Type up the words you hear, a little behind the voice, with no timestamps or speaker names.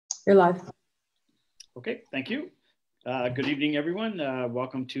You're live. Okay, thank you. Good evening, everyone.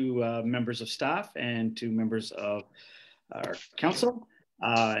 Welcome to members of staff and to members of our council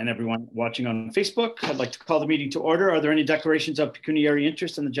and everyone watching on Facebook. I'd like to call the meeting to order. Are there any declarations of pecuniary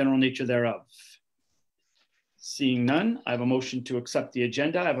interest and the general nature thereof? Seeing none, I have a motion to accept the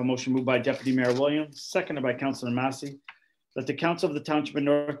agenda. I have a motion moved by Deputy Mayor Williams, seconded by Councillor Massey, that the Council of the Township of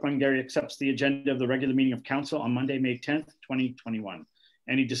North Glengarry accepts the agenda of the regular meeting of council on Monday, May 10th, 2021.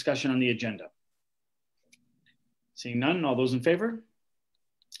 Any discussion on the agenda? Seeing none, all those in favor?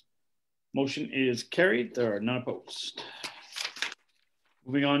 Motion is carried. There are none opposed.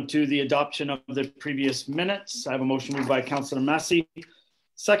 Moving on to the adoption of the previous minutes. I have a motion moved by Councillor Massey,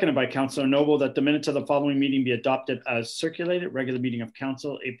 seconded by Councillor Noble, that the minutes of the following meeting be adopted as circulated. Regular meeting of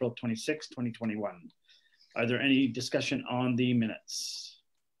council, April 26, 2021. Are there any discussion on the minutes?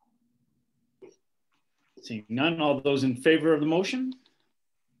 Seeing none, all those in favor of the motion?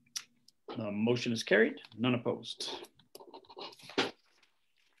 The motion is carried, none opposed.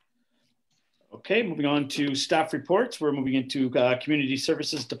 Okay, moving on to staff reports. We're moving into Community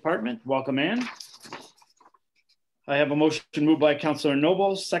Services Department. Welcome, Ann. I have a motion moved by Councillor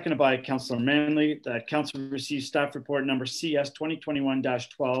Noble, seconded by Councillor Manley, that council receives staff report number CS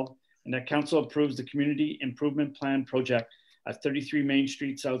 2021-12, and that council approves the Community Improvement Plan project at 33 Main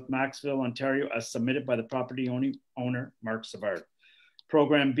Street, South Maxville, Ontario, as submitted by the property owner, Mark Savard.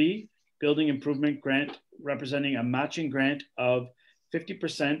 Program B, Building Improvement Grant, representing a matching grant of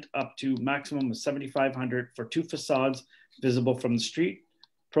 50% up to maximum of $7,500 for 2 facades visible from the street.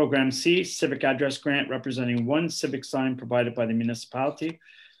 Program C, Civic Address Grant, representing 1 civic sign provided by the municipality.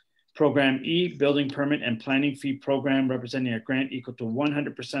 Program E, Building Permit and Planning Fee Program, representing a grant equal to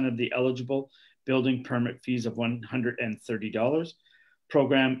 100% of the eligible building permit fees of $130.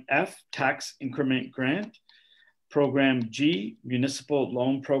 Program F, Tax Increment Grant. Program G, Municipal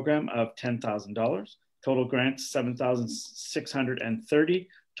Loan Program of $10,000. Total grant, $7,630.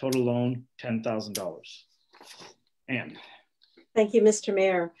 Total loan, $10,000. Ann. Thank you, Mr.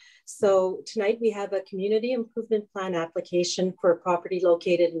 Mayor. So tonight we have a community improvement plan application for a property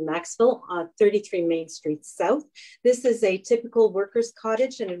located in Maxville on 33 Main Street South. This is a typical workers'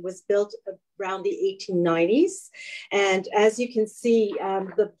 cottage and it was built around the 1890s. And as you can see,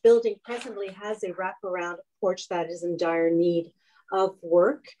 the building presently has a wraparound porch that is in dire need of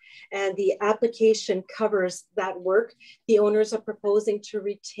work, and the application covers that work. The owners are proposing to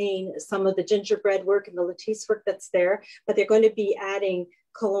retain some of the gingerbread work and the lattice work that's there, but they're going to be adding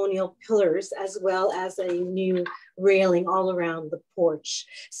colonial pillars as well as a new railing all around the porch.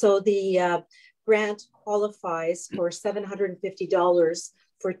 So the grant qualifies for $750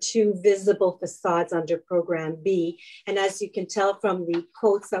 for 2 visible facades under Program B. And as you can tell from the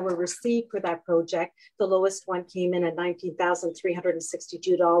quotes that were received for that project, the lowest one came in at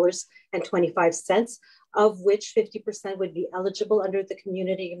 $19,362.25, of which 50% would be eligible under the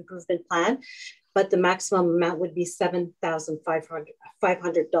Community Improvement Plan, but the maximum amount would be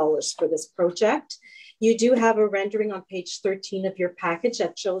 $7,500 for this project. You do have a rendering on page 13 of your package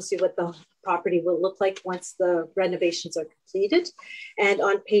that shows you what the property will look like once the renovations are completed. And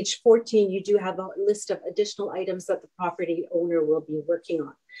on page 14, you do have a list of additional items that the property owner will be working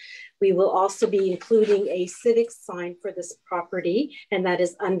on. We will also be including a civic sign for this property, and that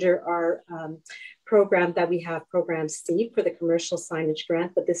is under our program that we have, Program C, for the commercial signage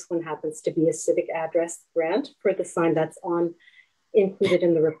grant, but this one happens to be a civic address grant for the sign that's included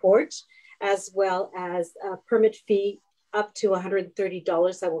in the report, as well as a permit fee up to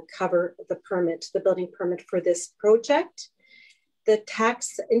 $130 that will cover the permit, the building permit for this project. The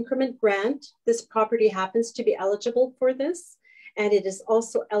tax increment grant, this property happens to be eligible for this, and it is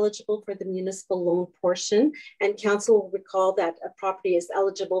also eligible for the municipal loan portion. And council will recall that a property is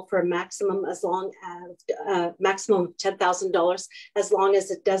eligible for a maximum maximum of $10,000 as long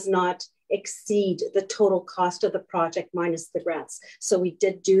as it does not exceed the total cost of the project minus the grants. So we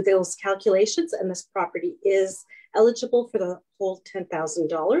did do those calculations, and this property is eligible for the whole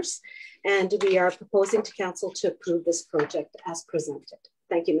 $10,000. And we are proposing to council to approve this project as presented.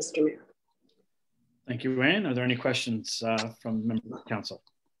 Thank you, Mr. Mayor. Thank you, Ann. Are there any questions from members of council?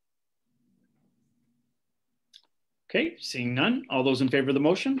 Okay, seeing none. All those in favor of the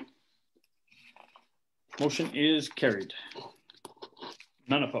motion? Motion is carried.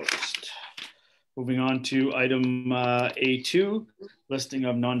 None opposed. Moving on to item A2, listing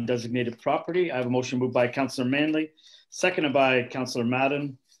of non-designated property. I have a motion moved by Councillor Manley, seconded by Councillor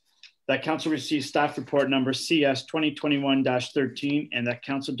Madden, that council receives staff report number CS 2021-13, and that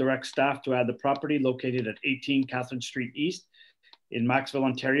council directs staff to add the property located at 18 Catherine Street East in Maxville,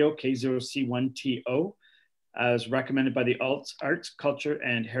 Ontario, K0C1TO, as recommended by the Arts, Culture,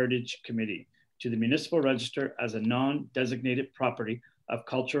 and Heritage Committee to the Municipal Register as a non-designated property of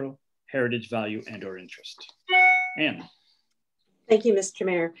cultural heritage value and or interest. Anne. Thank you, Mr.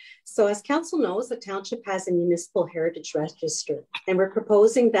 Mayor. So as council knows, the township has a municipal heritage register, and we're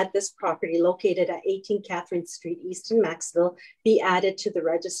proposing that this property located at 18 Catherine Street East in Maxville be added to the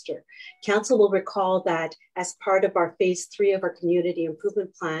register. Council will recall that as part of our phase 3 of our community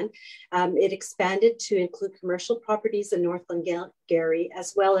improvement plan, it expanded to include commercial properties in Northland Gary,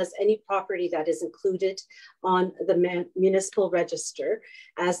 as well as any property that is included on the municipal register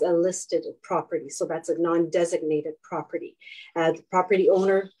as a listed property. So that's a non-designated property. The property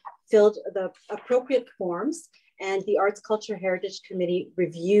owner filled the appropriate forms, and the Arts, Culture, Heritage Committee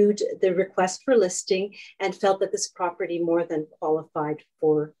reviewed the request for listing and felt that this property more than qualified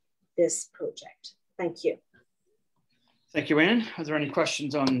for this project. Thank you. Thank you, Anne. Are there any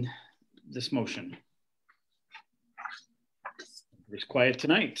questions on this motion? It's quiet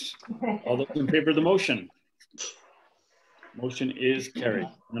tonight. All those in favor of the motion? Motion is carried.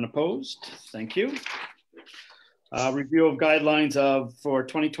 None opposed? Thank you. Review of guidelines for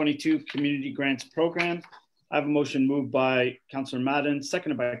 2022 Community Grants Program. I have a motion moved by Councillor Madden,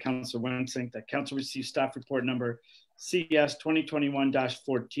 seconded by Councillor Wensink, that Council receives staff report number CS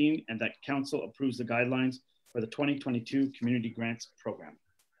 2021-14 and that Council approves the guidelines for the 2022 Community Grants Program.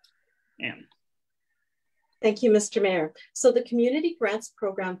 Anne. Thank you, Mr. Mayor. So the Community Grants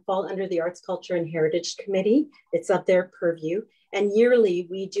Program fall under the Arts, Culture, and Heritage Committee. It's of their purview. And yearly,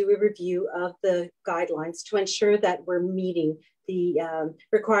 we do a review of the guidelines to ensure that we're meeting the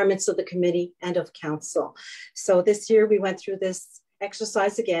requirements of the committee and of council. So this year we went through this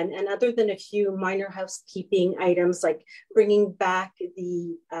exercise again, and other than a few minor housekeeping items like bringing back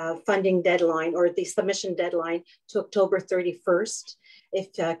the funding deadline or the submission deadline to October 31st.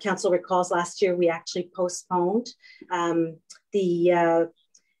 If council recalls, last year we actually postponed the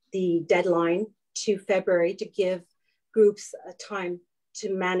deadline to February to give groups a time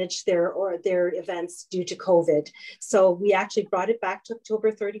to manage their events due to COVID. So we actually brought it back to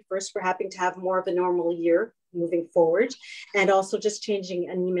October 31st. We're happy to have more of a normal year moving forward, and also just changing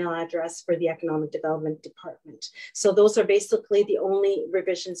an email address for the Economic Development Department. So those are basically the only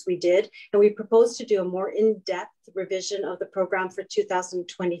revisions we did. And we propose to do a more in-depth revision of the program for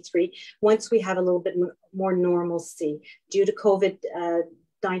 2023 once we have a little bit more normalcy. Due to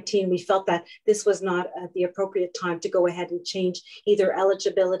COVID-19, we felt that this was not the appropriate time to go ahead and change either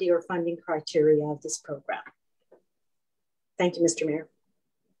eligibility or funding criteria of this program. Thank you, Mr. Mayor.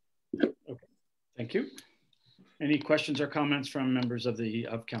 Okay, thank you. Any questions or comments from members of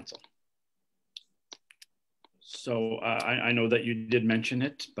council? So I know that you did mention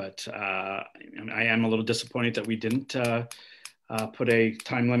it, but I am a little disappointed that we didn't put a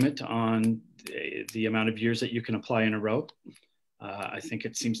time limit on the amount of years that you can apply in a row. I think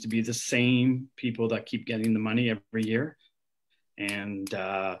it seems to be the same people that keep getting the money every year. And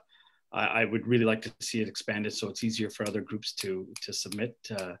I would really like to see it expanded so it's easier for other groups to submit.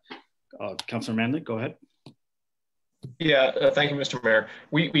 Councillor Manley, go ahead. Yeah, thank you, Mr. Mayor.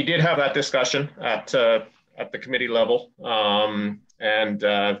 We did have that discussion at the committee level,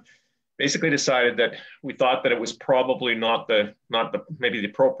 and basically decided that we thought that it was probably not maybe the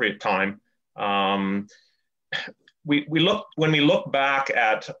appropriate time. When we look back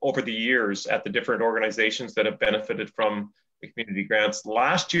at over the years at the different organizations that have benefited from the community grants,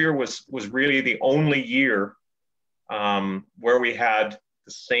 last year was really the only year where we had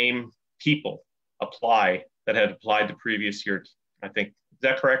the same people apply that had applied the previous year. I think, is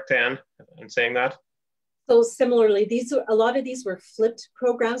that correct, Anne, in saying that? So similarly, a lot of these were flipped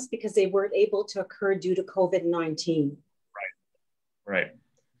programs because they weren't able to occur due to COVID-19. Right.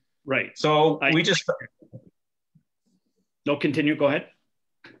 So we just... No, continue, go ahead.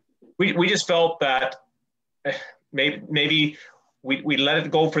 We just felt that maybe we let it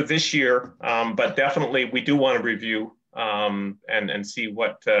go for this year, but definitely we do want to review and see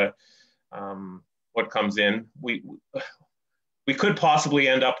what comes in. We could possibly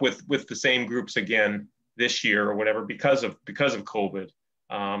end up with the same groups again this year or whatever because of COVID.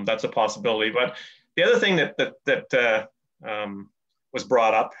 That's a possibility. But the other thing that was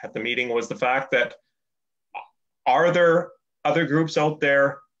brought up at the meeting was the fact that are there other groups out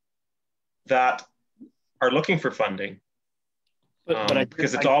there that are looking for funding?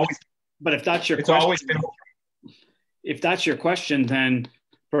 Because it's always. But if that's your question, if that's your question, then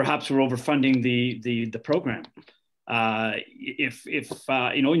perhaps we're overfunding the program. If you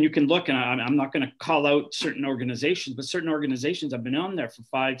know, and you can look, and I'm not going to call out certain organizations, but certain organizations have been on there for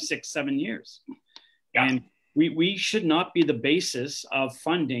 5, 6, 7 years, yeah. And we should not be the basis of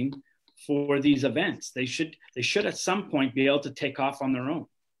funding for these events. They should at some point be able to take off on their own.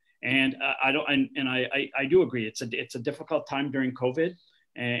 And I do agree. It's a difficult time during COVID,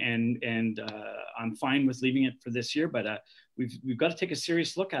 and I'm fine with leaving it for this year. But we've got to take a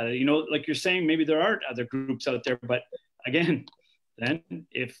serious look at it. You know, like you're saying, maybe there are other groups out there, but again, then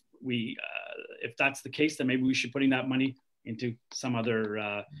if that's the case, then maybe we should putting that money into some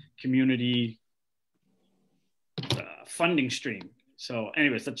other community funding stream. So,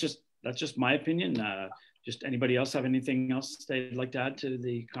 anyways, that's just my opinion. Just anybody else have anything else they'd like to add to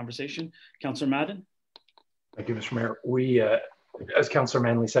the conversation? Councillor Madden? Thank you, Mr. Mayor. We, as Councillor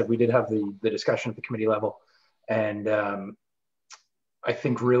Manley said, we did have the discussion at the committee level. And I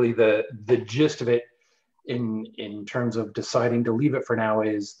think really the gist of it in terms of deciding to leave it for now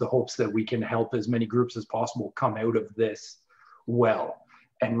is the hopes that we can help as many groups as possible come out of this well,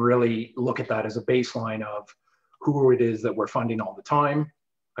 and really look at that as a baseline of who it is that we're funding all the time.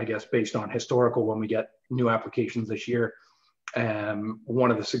 I guess based on historical, when we get new applications this year,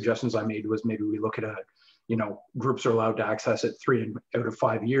 one of the suggestions I made was maybe we look at groups are allowed to access it 3 out of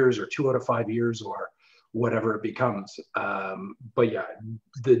 5 years or 2 out of 5 years or whatever it becomes. But yeah,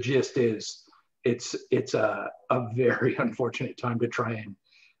 the gist is it's a very unfortunate time to try and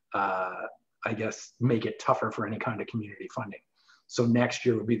I guess make it tougher for any kind of community funding. So next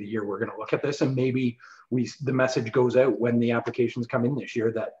year will be the year we're going to look at this, and maybe the message goes out when the applications come in this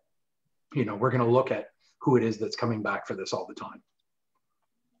year that, we're going to look at who it is that's coming back for this all the time.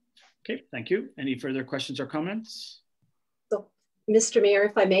 Okay, thank you. Any further questions or comments? So, Mr. Mayor,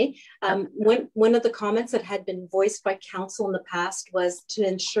 if I may, one of the comments that had been voiced by council in the past was to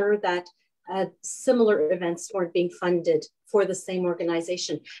ensure that similar events weren't being funded for the same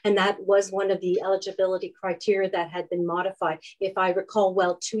organization. And that was one of the eligibility criteria that had been modified, if I recall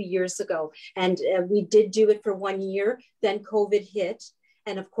well, 2 years ago. And we did do it for 1 year, then COVID hit.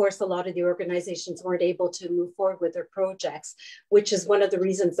 And of course, a lot of the organizations weren't able to move forward with their projects, which is one of the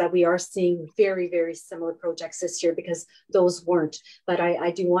reasons that we are seeing very, very similar projects this year, because those weren't. But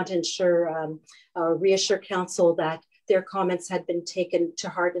I do want to reassure council that their comments had been taken to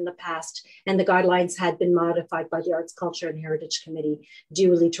heart in the past, and the guidelines had been modified by the Arts, Culture and Heritage Committee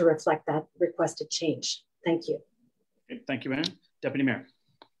duly to reflect that requested change. Thank you. Okay, thank you, Anne. Deputy Mayor.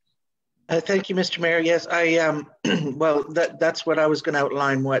 Thank you, Mr. Mayor. Yes, well, that's what I was going to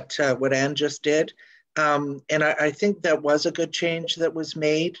outline, what Anne just did. And I think that was a good change that was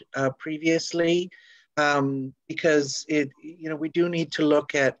made previously, because we do need to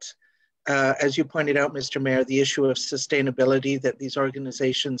look at, as you pointed out, Mr. Mayor, the issue of sustainability, that these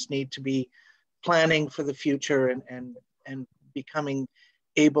organizations need to be planning for the future and becoming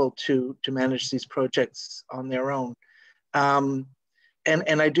able to manage these projects on their own.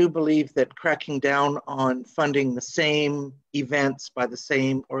 And I do believe that cracking down on funding the same events by the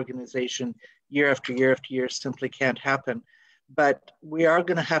same organization year after year after year simply can't happen. But we are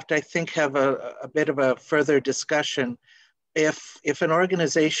going to have to, I think, have a bit of a further discussion. If an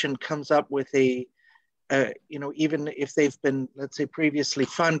organization comes up with even if they've been, let's say, previously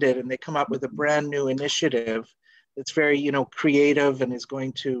funded, and they come up with a brand new initiative that's very, creative and is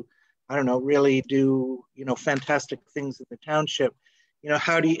going to, I don't know, really do, fantastic things in the township,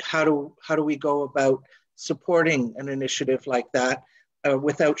 how do we go about supporting an initiative like that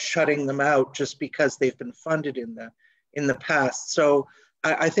without shutting them out just because they've been funded in the past? So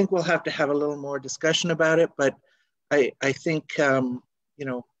I think we'll have to have a little more discussion about it, but I think we're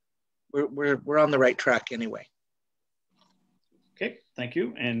on the right track anyway. Okay, thank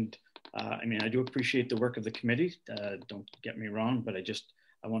you. And I do appreciate the work of the committee. Don't get me wrong, but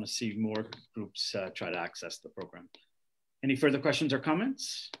I want to see more groups try to access the program. Any further questions or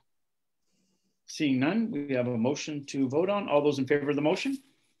comments? Seeing none, we have a motion to vote on. All those in favor of the motion?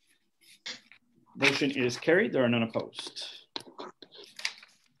 Motion is carried. There are none opposed.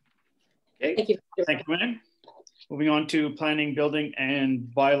 Okay. Thank you. Thank you, Anne. Moving on to Planning, Building and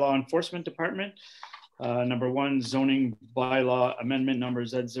Bylaw Enforcement Department. Number 1, Zoning Bylaw Amendment number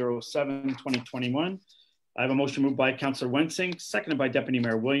Z07-2021. I have a motion moved by Councillor Wensing, seconded by Deputy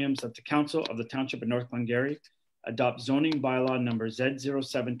Mayor Williams, that the Council of the Township of North Glengarry adopt zoning bylaw number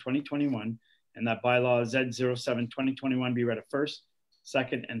Z07-2021, and that bylaw Z07-2021 be read a first,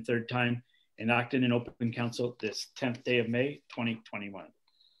 second, and third time, enacted in open council this 10th day of May, 2021.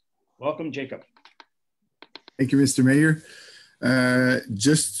 Welcome, Jacob. Thank you, Mr. Mayor.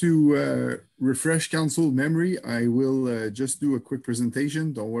 Just to refresh council memory, I will just do a quick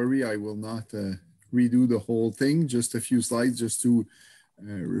presentation. Don't worry, I will not redo the whole thing, just a few slides just to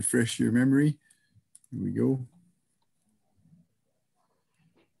refresh your memory. Here we go.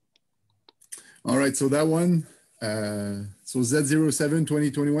 All right, so that one, So Z07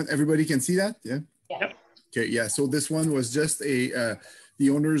 2021, everybody can see that? Yeah? Yep. Okay, yeah, so this one was just the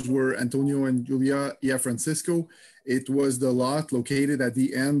owners were Antonio and Julia Francisco. It was the lot located at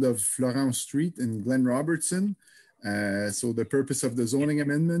the end of Florence Street in Glen Robertson. So the purpose of the zoning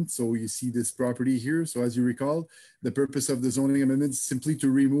amendment, so you see this property here. So as you recall, the purpose of the zoning amendment is simply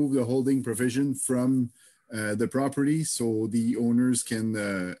to remove the holding provision from the property, so the owners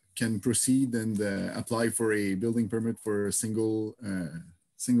can proceed and apply for a building permit for a single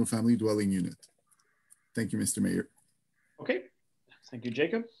family dwelling unit. Thank you, Mr. Mayor. Okay, thank you,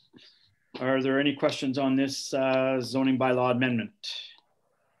 Jacob. Are there any questions on this zoning bylaw amendment?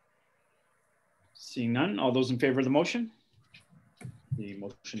 Seeing none, all those in favor of the motion? The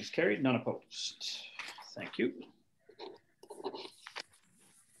motion is carried, none opposed. Thank you.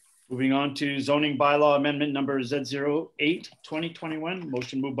 Moving on to zoning bylaw amendment number Z08 2021.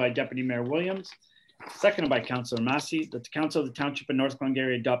 Motion moved by Deputy Mayor Williams, seconded by Councillor Massey, that the Council of the Township of North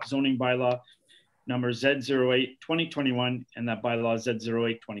Glengarry adopt zoning bylaw number Z08 2021 and that bylaw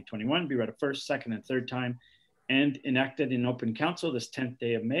Z08 2021 be read a first, second, and third time and enacted in open council this 10th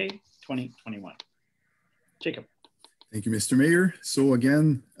day of May 2021. Jacob. Thank you, Mr. Mayor. So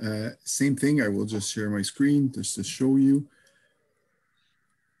again, same thing. I will just share my screen just to show you.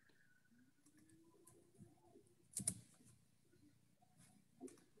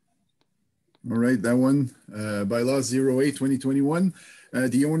 All right, that one, bylaw 08 2021.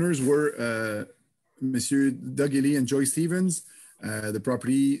 The owners were Monsieur Doug Ely and Joy Stevens. The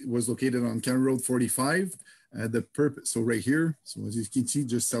property was located on County Road 45. The purpose, so right here, so as you can see,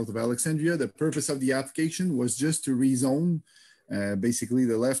 just south of Alexandria, the purpose of the application was just to rezone basically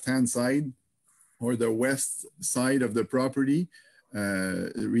the left-hand side or the west side of the property,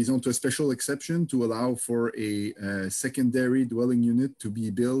 rezone to a special exception to allow for a secondary dwelling unit to be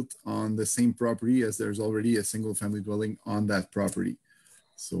built on the same property as there's already a single family dwelling on that property.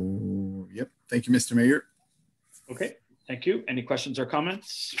 So, yep. Thank you, Mr. Mayor. Okay. Thank you. Any questions or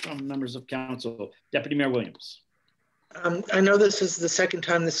comments from members of council? Deputy Mayor Williams. I know this is the second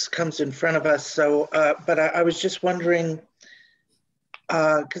time this comes in front of us, so but I was just wondering,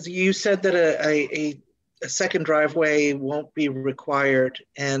 because you said that a second driveway won't be required,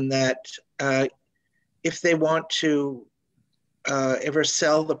 and that if they want to ever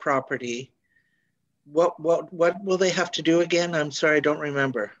sell the property, what will they have to do again? I'm sorry, I don't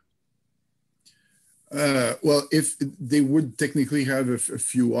remember. Well, if they would technically have a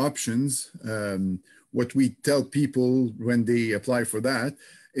few options, what we tell people when they apply for that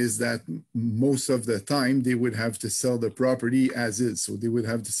is that most of the time they would have to sell the property as is. So they would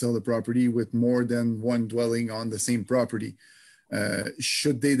have to sell the property with more than one dwelling on the same property.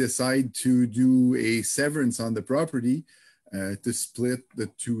 Should they decide to do a severance on the property to split the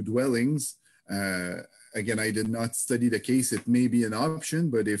two dwellings, again, I did not study the case. It may be an option,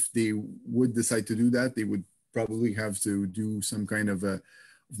 but if they would decide to do that, they would probably have to do some kind of a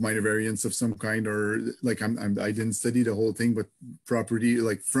minor variance of some kind, or like I didn't study the whole thing, but property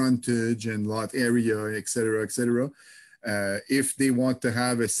like frontage and lot area, et cetera, et cetera. If they want to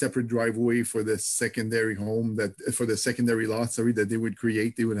have a separate driveway for the secondary home for the secondary lot, that they would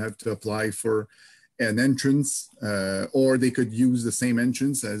create, they would have to apply for an entrance, or they could use the same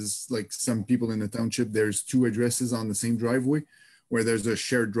entrance as like some people in the township. There's two addresses on the same driveway where there's a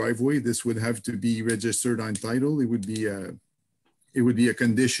shared driveway. This would have to be registered on title. It would be a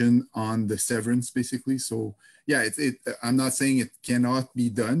condition on the severance, basically. So yeah, I'm not saying it cannot be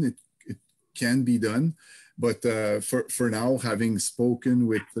done. It can be done, but for now, having spoken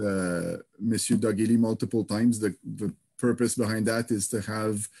with Monsieur Doug Ely multiple times, the purpose behind that is to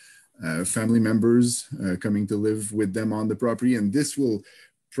have family members coming to live with them on the property. And this will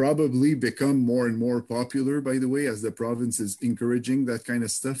probably become more and more popular, by the way, as the province is encouraging that kind of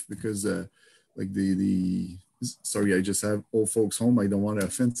stuff, because like sorry, I just have old folks home. I don't want to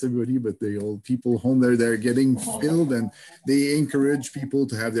offend everybody, but the old people home there, they're getting filled, and they encourage people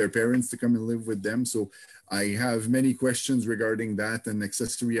to have their parents to come and live with them. So I have many questions regarding that and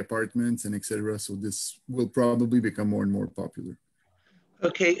accessory apartments and etc. So this will probably become more and more popular.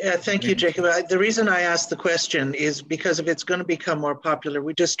 Okay, thank you, Jacob. The reason I asked the question is because if it's going to become more popular,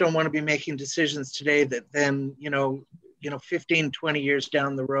 we just don't want to be making decisions today that then, 15, 20 years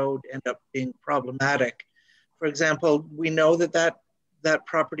down the road end up being problematic. For example, we know that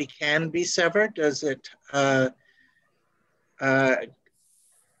property can be severed. Does it, can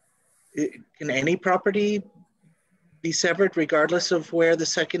any property be severed regardless of where the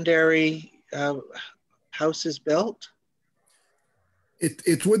secondary house is built?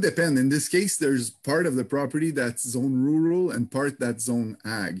 It would depend. In this case, there's part of the property that's zone rural and part that's zone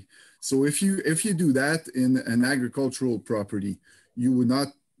ag. So if you do that in an agricultural property, you would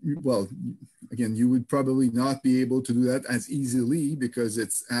not, well, again, you would probably not be able to do that as easily because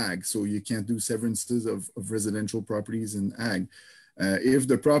it's ag. So you can't do severances of residential properties in ag. If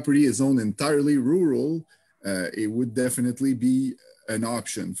the property is owned entirely rural, it would definitely be an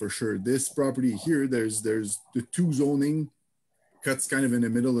option for sure. This property here, there's the two zoning cuts kind of in the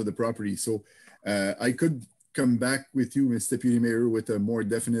middle of the property. So I could come back with you, Ms. Deputy Mayor, with a more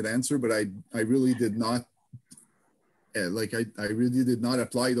definite answer, but I really did not, I really did not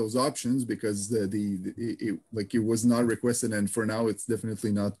apply those options because it was not requested, and for now it's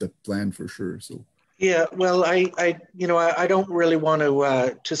definitely not the plan for sure. So yeah, well, I don't really want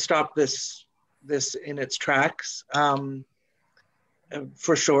to stop this in its tracks,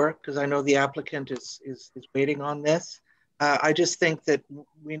 for sure, because I know the applicant is waiting on this. I just think that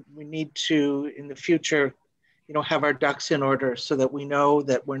we need to, in the future, have our ducks in order so that we know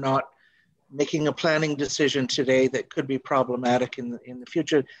that we're not making a planning decision today that could be problematic in the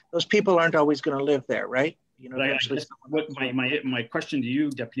future. Those people aren't always going to live there, right? What my question to you,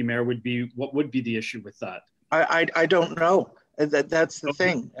 Deputy Mayor, would be, what would be the issue with that? I don't know. That's the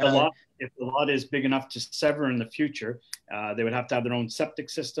thing. If the lot is big enough to sever in the future, they would have to have their own septic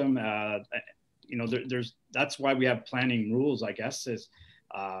system. That's why we have planning rules, I guess.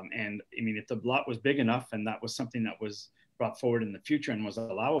 And I mean, if the lot was big enough and that was something that was brought forward in the future and was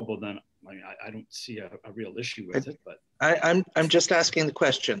allowable, then I don't see a real issue with it. But I'm just asking the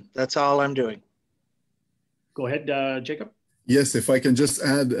question. That's all I'm doing. Go ahead, Jacob. Yes, if I can just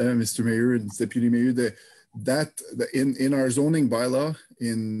add, Mr. Mayor and Deputy Mayor, in our zoning bylaw,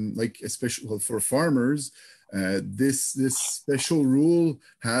 especially for farmers, this special rule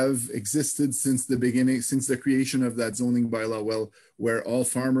have existed since the beginning, since the creation of that zoning bylaw, where all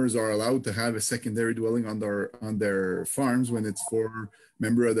farmers are allowed to have a secondary dwelling on their farms when it's for a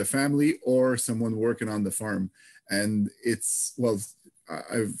member of the family or someone working on the farm. And it's, well,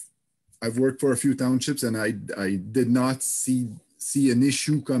 I've worked for a few townships, and I did not see an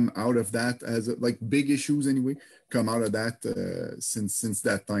issue come out of that, as big issues anyway, come out of that since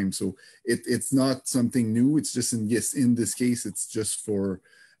that time. So it's not something new. It's just in this case, it's just for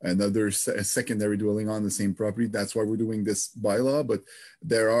a secondary dwelling on the same property. That's why we're doing this bylaw. But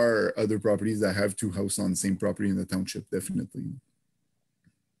there are other properties that have two houses on the same property in the township, definitely.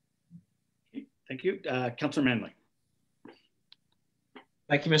 Thank you, Councillor Manley.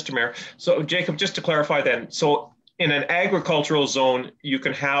 Thank you, Mr. Mayor. So Jacob, just to clarify then, so in an agricultural zone, you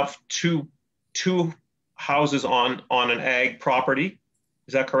can have two houses on an ag property.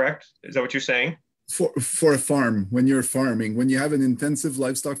 Is that correct? Is that what you're saying? For a farm, when you're farming, when you have an intensive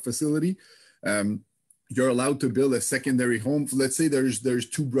livestock facility, you're allowed to build a secondary home. Let's say there's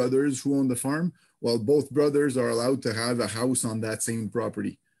two brothers who own the farm. Well, both brothers are allowed to have a house on that same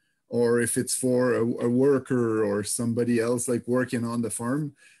property. Or if it's for a worker or somebody else working on the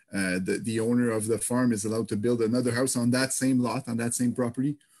farm, the owner of the farm is allowed to build another house on that same lot, on that same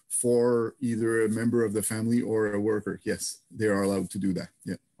property, for either a member of the family or a worker. Yes, they are allowed to do that.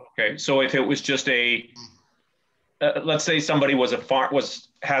 Yeah. Okay. So if it was just let's say somebody was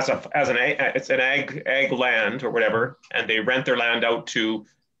has an ag land or whatever, and they rent their land out to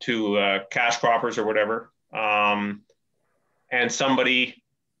cash croppers or whatever, and somebody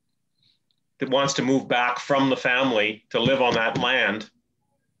that wants to move back from the family to live on that land,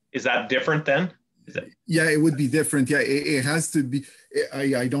 is that different then? Yeah, it would be different. Yeah, it has to be.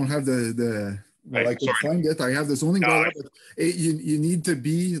 I don't have I could find it. I have the zoning bylaw, but you need to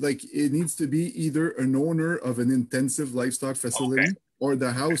be it needs to be either an owner of an intensive livestock facility, or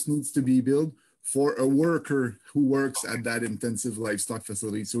the house needs to be built for a worker who works at that intensive livestock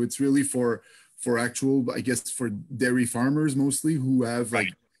facility. So it's really for actual, I guess, for dairy farmers mostly who have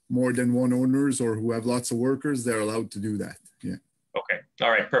more than one owners or who have lots of workers. They're allowed to do that. Yeah. Okay. All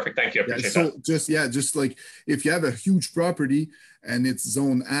right. Perfect. Thank you. I appreciate that. Just like if you have a huge property and it's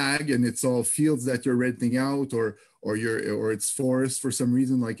zone ag and it's all fields that you're renting out, or it's forest for some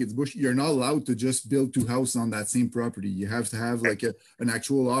reason, like it's bush, you're not allowed to just build two houses on that same property. You have to have an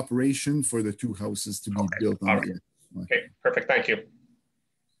actual operation for the two houses to be built on. Right. Okay. Perfect. Thank you.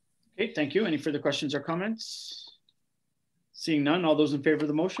 Okay. Thank you. Any further questions or comments? Seeing none, all those in favor of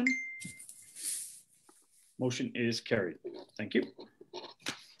the motion? Motion is carried. Thank you.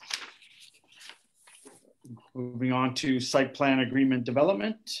 Moving on to site plan agreement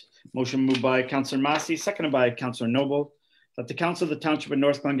development. Motion moved by Councillor Massey, seconded by Councillor Noble, that the Council of the Township of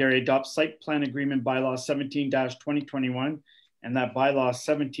North Glengarry adopt site plan agreement bylaw 17-2021, and that bylaw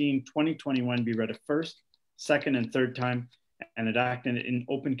 17-2021 be read a first, second, and third time, and enacted in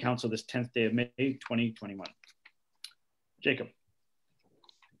open council this 10th day of May 2021. Jacob.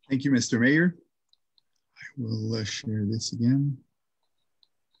 Thank you, Mr. Mayor. I will share this again.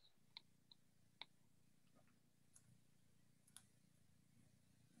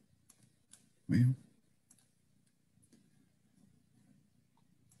 Well.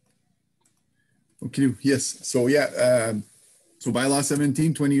 Okay, yes. So yeah, so bylaw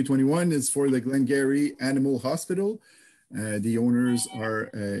 17, 2021 is for the Glengarry Animal Hospital. The owners are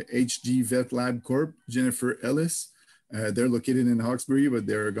HG Vet Lab Corp, Jennifer Ellis. They're located in Hawkesbury, but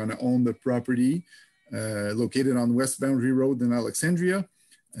they're gonna own the property located on West Boundary Road in Alexandria.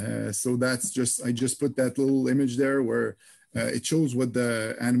 So that's just, I just put that little image there where it shows what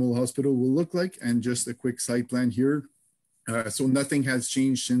the animal hospital will look like and just a quick site plan here. So nothing has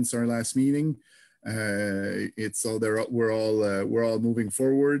changed since our last meeting. It's all there. We're all moving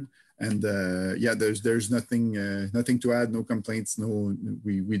forward, and yeah, there's nothing to add. No complaints. No,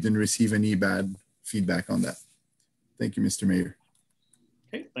 we didn't receive any bad feedback on that. Thank you, Mr. Mayor.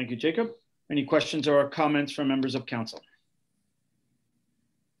 Okay, thank you, Jacob. Any questions or comments from members of council?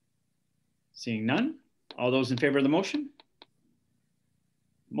 Seeing none. All those in favor of the motion?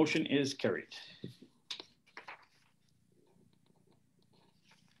 Motion is carried.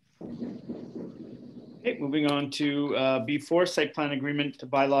 Okay, moving on to B4, site plan agreement to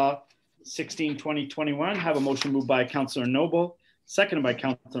bylaw 16/2021. Have a motion moved by Councillor Noble, seconded by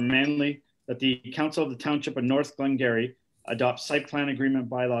Councillor Manley, that the Council of the Township of North Glengarry adopt site plan agreement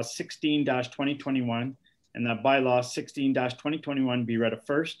bylaw 16/2021, and that bylaw 16/2021 be read a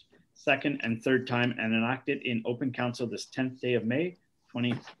first, second, and third time and enacted in open council this 10th day of May,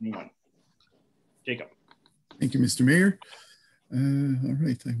 2021. Jacob. Thank you, Mr. Mayor. All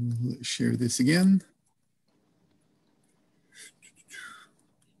right, I will share this again.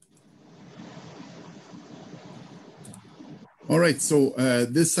 All right, so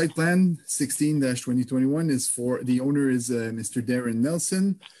this site plan 16/2021 is for, the owner is Mr. Darren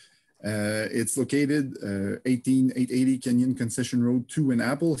Nelson. It's located 18880 Kenyon Concession Road 2 in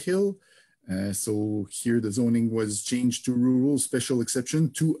Apple Hill. So here the zoning was changed to rural special exception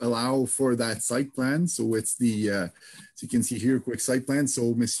to allow for that site plan. So it's the, so you can see here, quick site plan.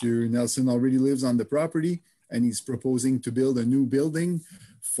 So Mr. Nelson already lives on the property and he's proposing to build a new building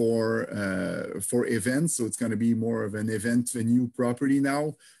for events. So it's going to be more of an event venue property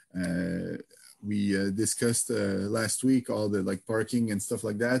now. We discussed last week all the like parking and stuff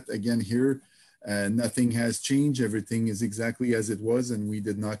like that. Again here, nothing has changed. Everything is exactly as it was, and we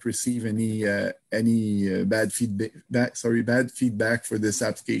did not receive any bad feedback for this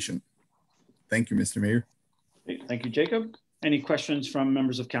application. Thank you, Mr. Mayor. Thank you, Jacob. Any questions from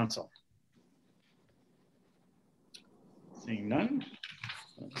members of council? Seeing none.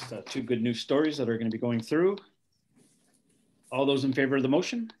 That's two good news stories that are going to be going through. All those in favor of the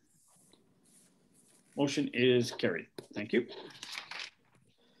motion? Motion is carried. Thank you.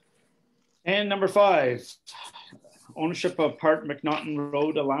 And number 5, ownership of Part McNaughton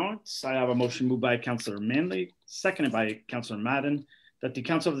Road allowance. I have a motion moved by Councillor Manley, seconded by Councillor Madden, that the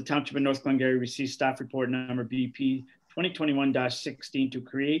Council of the Township of North Glengarry receive staff report number BP 2021-16 to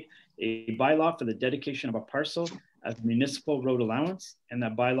create a bylaw for the dedication of a parcel as municipal road allowance, and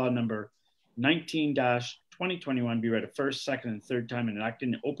that bylaw number 19-2021 be read a first, second, and third time and enacted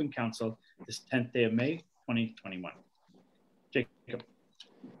in open council this 10th day of May 2021. Jacob.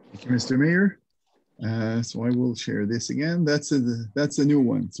 Thank you, Mr. Mayor. So I will share this again. That's a new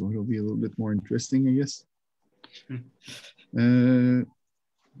one, so it'll be a little bit more interesting, I guess. Where do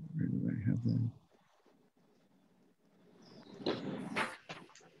I have that?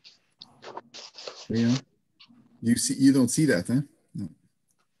 Yeah. You don't see that, huh? No.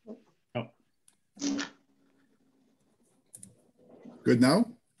 No. Good now?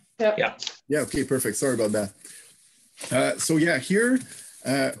 Yeah. Yeah, okay, perfect. Sorry about that. So yeah, here,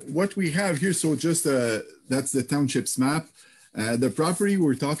 what we have here, so just that's the township's map. The property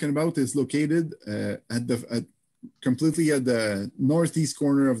we're talking about is located completely at the northeast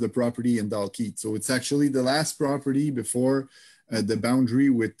corner of the property in Dalkeith. So it's actually the last property before the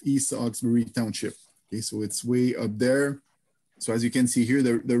boundary with East Hawkesbury Township. Okay, so it's way up there. So as you can see here,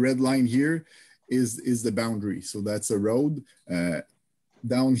 the red line here is the boundary. So that's a road.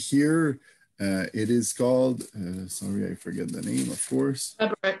 Down here, it is called, sorry, I forget the name, of course.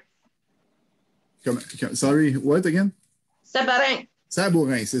 Sorry, what again? Sabourin.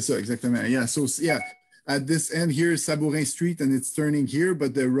 Sabourin, c'est ça, exactement. Yeah, so yeah, at this end here is Sabourin Street and it's turning here,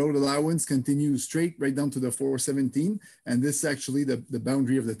 but the road allowance continues straight right down to the 417. And this is actually the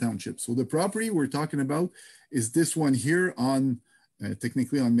boundary of the township. So the property we're talking about is this one here on,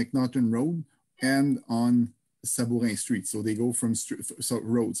 technically on McNaughton Road and on Sabourin Street. So they go from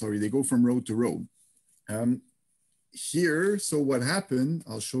road to road. here, so what happened,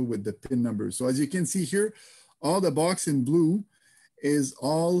 I'll show with the PIN number. So as you can see here, all the box in blue is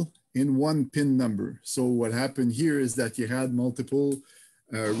all in one PIN number. So what happened here is that you had multiple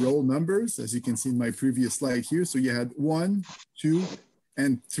roll numbers, as you can see in my previous slide here. So you had 1, 2,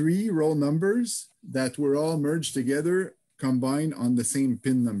 and 3 roll numbers that were all merged together, combined on the same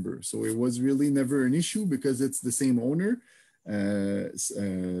PIN number. So it was really never an issue because it's the same owner,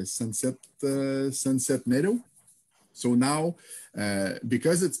 Sunset Meadow. So now,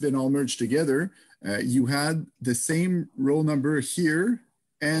 because it's been all merged together, you had the same roll number here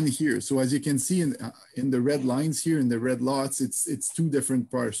and here. So as you can see in the red lines here, in the red lots, it's 2 different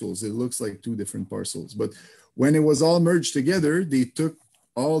parcels. It looks like 2 different parcels. But when it was all merged together, they took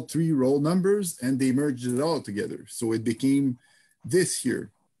all 3 roll numbers and they merged it all together. So it became this here.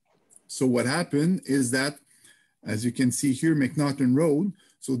 So what happened is that, as you can see here, McNaughton Road,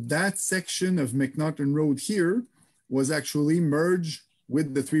 so that section of McNaughton Road here was actually merged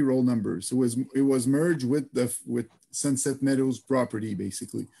with the 3 roll numbers. So it was merged with Sunset Meadows property,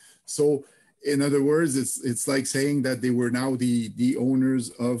 basically. So in other words, it's like saying that they were now the owners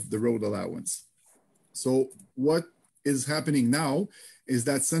of the road allowance. So what is happening now is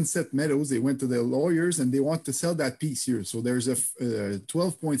that Sunset Meadows, they went to their lawyers and they want to sell that piece here. So there's a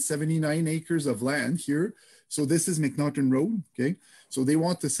 12.79 acres of land here. So this is McNaughton Road, okay? So they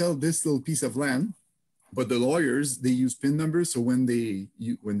want to sell this little piece of land, but the lawyers, they use PIN numbers. So when they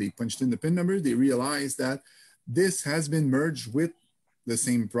punched in the PIN number, they realized that this has been merged with the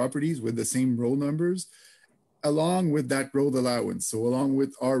same properties, with the same roll numbers, along with that road allowance. So along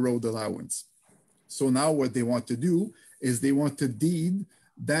with our road allowance. So now what they want to do is they want to deed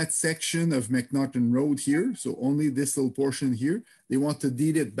that section of McNaughton Road here. So only this little portion here, they want to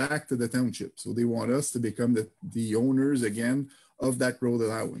deed it back to the township. So they want us to become the owners again of that road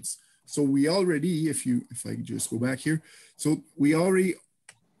allowance. So we already, if I just go back here, so we're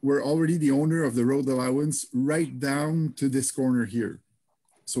already the owner of the road allowance right down to this corner here.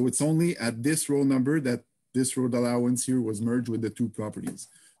 So it's only at this road number that this road allowance here was merged with the 2 properties.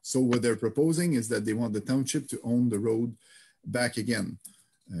 So what they're proposing is that they want the township to own the road back again.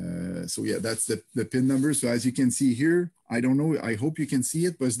 So yeah, that's the PIN number. So as you can see here, I don't know, I hope you can see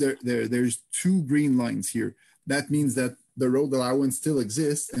it, but there's 2 green lines here. That means that the road allowance still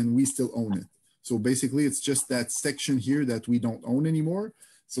exists and we still own it. So basically it's just that section here that we don't own anymore.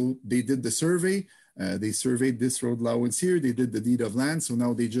 So they did the survey, they surveyed this road allowance here, they did the deed of land. So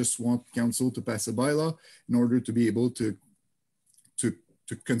now they just want council to pass a bylaw in order to be able to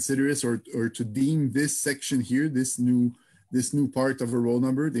consider this or to deem this section here, this new part of a roll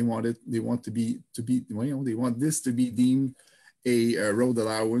number. They want this to be deemed a road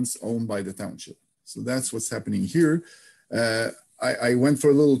allowance owned by the township. So that's what's happening here. I went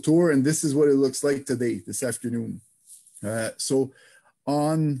for a little tour and this is what it looks like today, this afternoon. So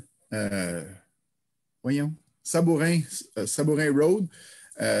on Sabourin Road,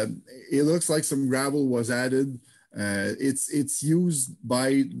 it looks like some gravel was added. It's used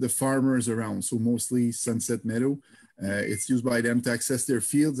by the farmers around, so mostly Sunset Meadow. It's used by them to access their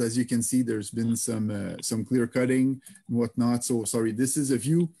fields. As you can see, there's been some clear cutting and whatnot. So sorry, this is a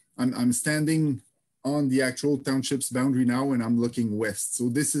view. I'm standing on the actual township's boundary now and I'm looking west. So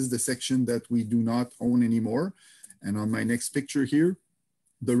this is the section that we do not own anymore. And on my next picture here,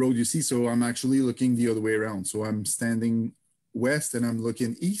 the road you see, so I'm actually looking the other way around. So I'm standing west and I'm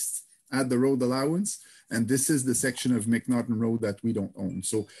looking east at the road allowance. And this is the section of McNaughton Road that we don't own.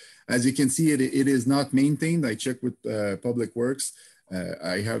 So as you can see, it is not maintained. I checked with Public Works.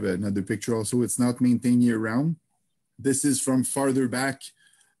 I have another picture also. It's not maintained year round. This is from farther back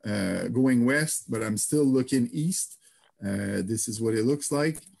going west, but I'm still looking east. This is what it looks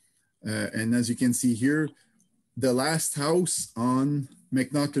like. And as you can see here, the last house on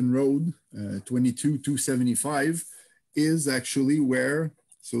McNaughton Road, 22275, is actually where,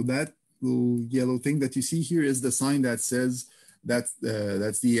 so that little yellow thing that you see here is the sign that says that's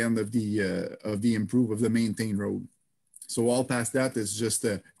the end of the maintained road. So all past that is just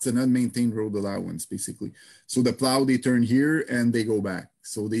it's an unmaintained road allowance basically. So the plow, they turn here and they go back.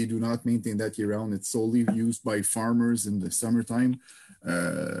 So they do not maintain that year round. It's solely used by farmers in the summertime.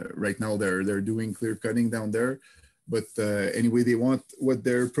 Right now they're doing clear cutting down there. But anyway, what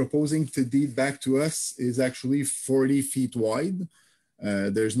they're proposing to deed back to us is actually 40 feet wide.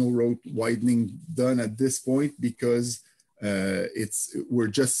 There's no road widening done at this point because we're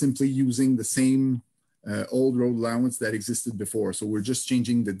just simply using the same old road allowance that existed before. So we're just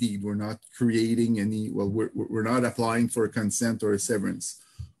changing the deed. We're not creating any, well, we're not applying for a consent or a severance.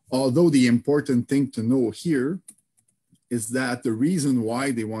 Although the important thing to know here is that the reason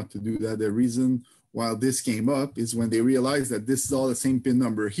why they want to do that, the reason while this came up is when they realized that this is all the same PIN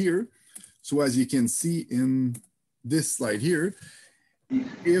number here. So as you can see in this slide here,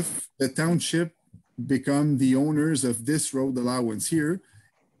 if the township become the owners of this road allowance here,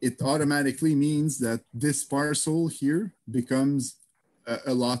 it automatically means that this parcel here becomes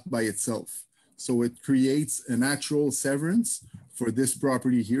a lot by itself. So it creates a natural severance for this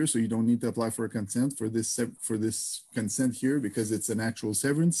property here. So you don't need to apply for a consent for this consent here because it's a natural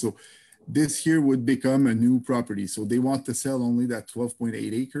severance. So this here would become a new property. So they want to sell only that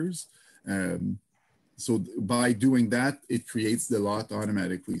 12.8 acres. So by doing that, it creates the lot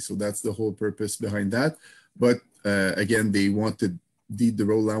automatically. So that's the whole purpose behind that. But again, they want to deed the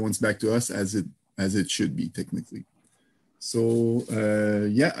road allowance back to us as it should be technically. So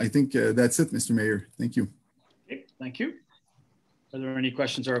yeah, I think that's it, Mr. Mayor. Thank you. Okay, thank you. Are there any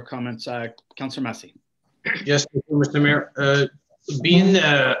questions or comments? Councillor Massey. Yes, Mr. Mayor. Being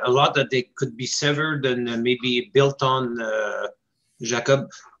a lot that they could be severed and maybe built on, Jacob,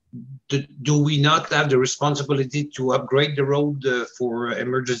 do we not have the responsibility to upgrade the road for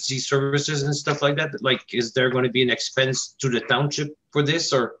emergency services and stuff like that? Like, is there going to be an expense to the township for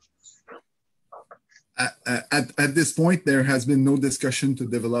this, or? At this point, there has been no discussion to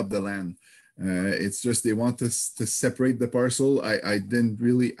develop the land. It's just they want us to separate the parcel. I didn't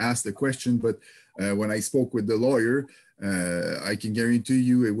really ask the question, but when I spoke with the lawyer, I can guarantee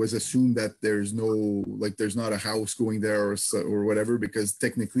you it was assumed that there's not a house going there or whatever, because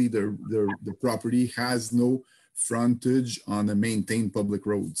technically the property has no frontage on a maintained public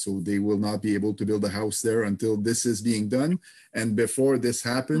road. So they will not be able to build a house there until this is being done. And before this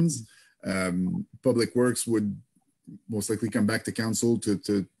happens, Public Works would most likely come back to council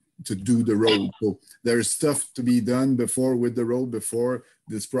to do the road. So there's stuff to be done with the road before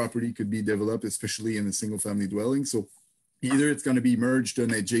this property could be developed, especially in a single family dwelling. So either it's going to be merged to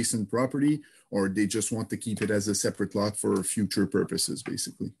an adjacent property, or they just want to keep it as a separate lot for future purposes,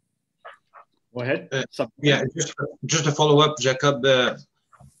 basically. Go ahead. Yeah, just to follow up, Jacob,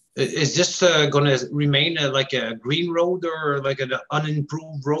 is this going to remain like a green road or like an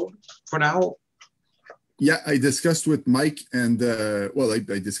unimproved road for now? Yeah, I discussed with Mike and,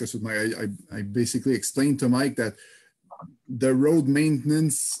 I discussed with Mike. I basically explained to Mike that the road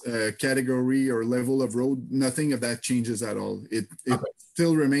maintenance category or level of road, nothing of that changes at all. It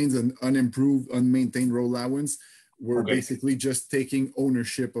still remains an unimproved, unmaintained road allowance. We're basically just taking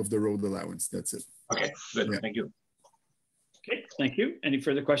ownership of the road allowance. That's it. Okay, good. Yeah. Thank you. Okay, thank you. Any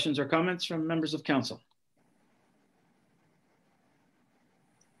further questions or comments from members of council?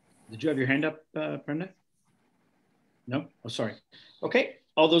 Did you have your hand up, Brenda? No? Oh, sorry. Okay,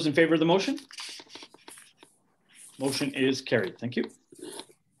 all those in favor of the motion? Motion is carried. Thank you.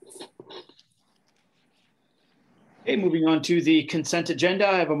 Okay, moving on to the consent agenda.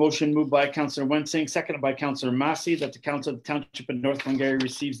 I have a motion moved by Councillor Wensing, seconded by Councillor Massey, that the Council of the Township of North Glengarry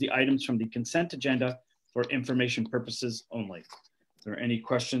receives the items from the consent agenda for information purposes only. Are there any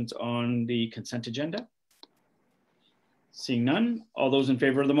questions on the consent agenda? Seeing none, all those in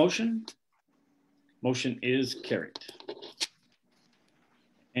favor of the motion? Motion is carried.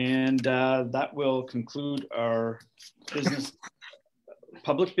 And that will conclude our business,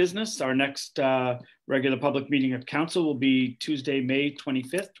 public business. Our next regular public meeting of council will be Tuesday, May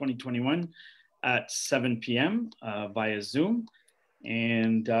 25th, 2021 at 7 p.m. Via Zoom.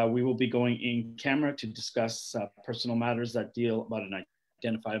 And we will be going in camera to discuss personal matters that deal about an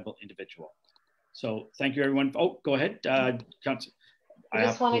identifiable individual. So thank you, everyone. Oh, go ahead, Council. I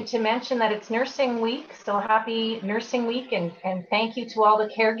just wanted to mention that it's Nursing Week, so happy Nursing Week, and thank you to all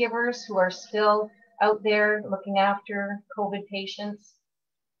the caregivers who are still out there looking after COVID patients.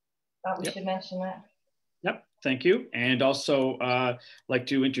 Thought we should mention that. Yep, thank you. And also like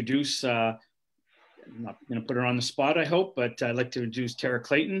to introduce, I'm not going to put her on the spot, I hope, but I'd like to introduce Tara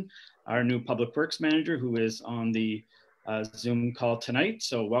Clayton, our new Public Works Manager, who is on the Zoom call tonight.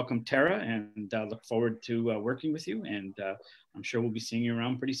 So welcome, Tara, and look forward to working with you. And I'm sure we'll be seeing you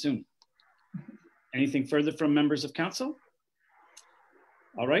around pretty soon. Anything further from members of council?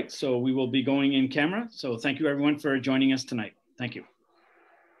 All right, so we will be going in camera. So thank you, everyone, for joining us tonight. Thank you.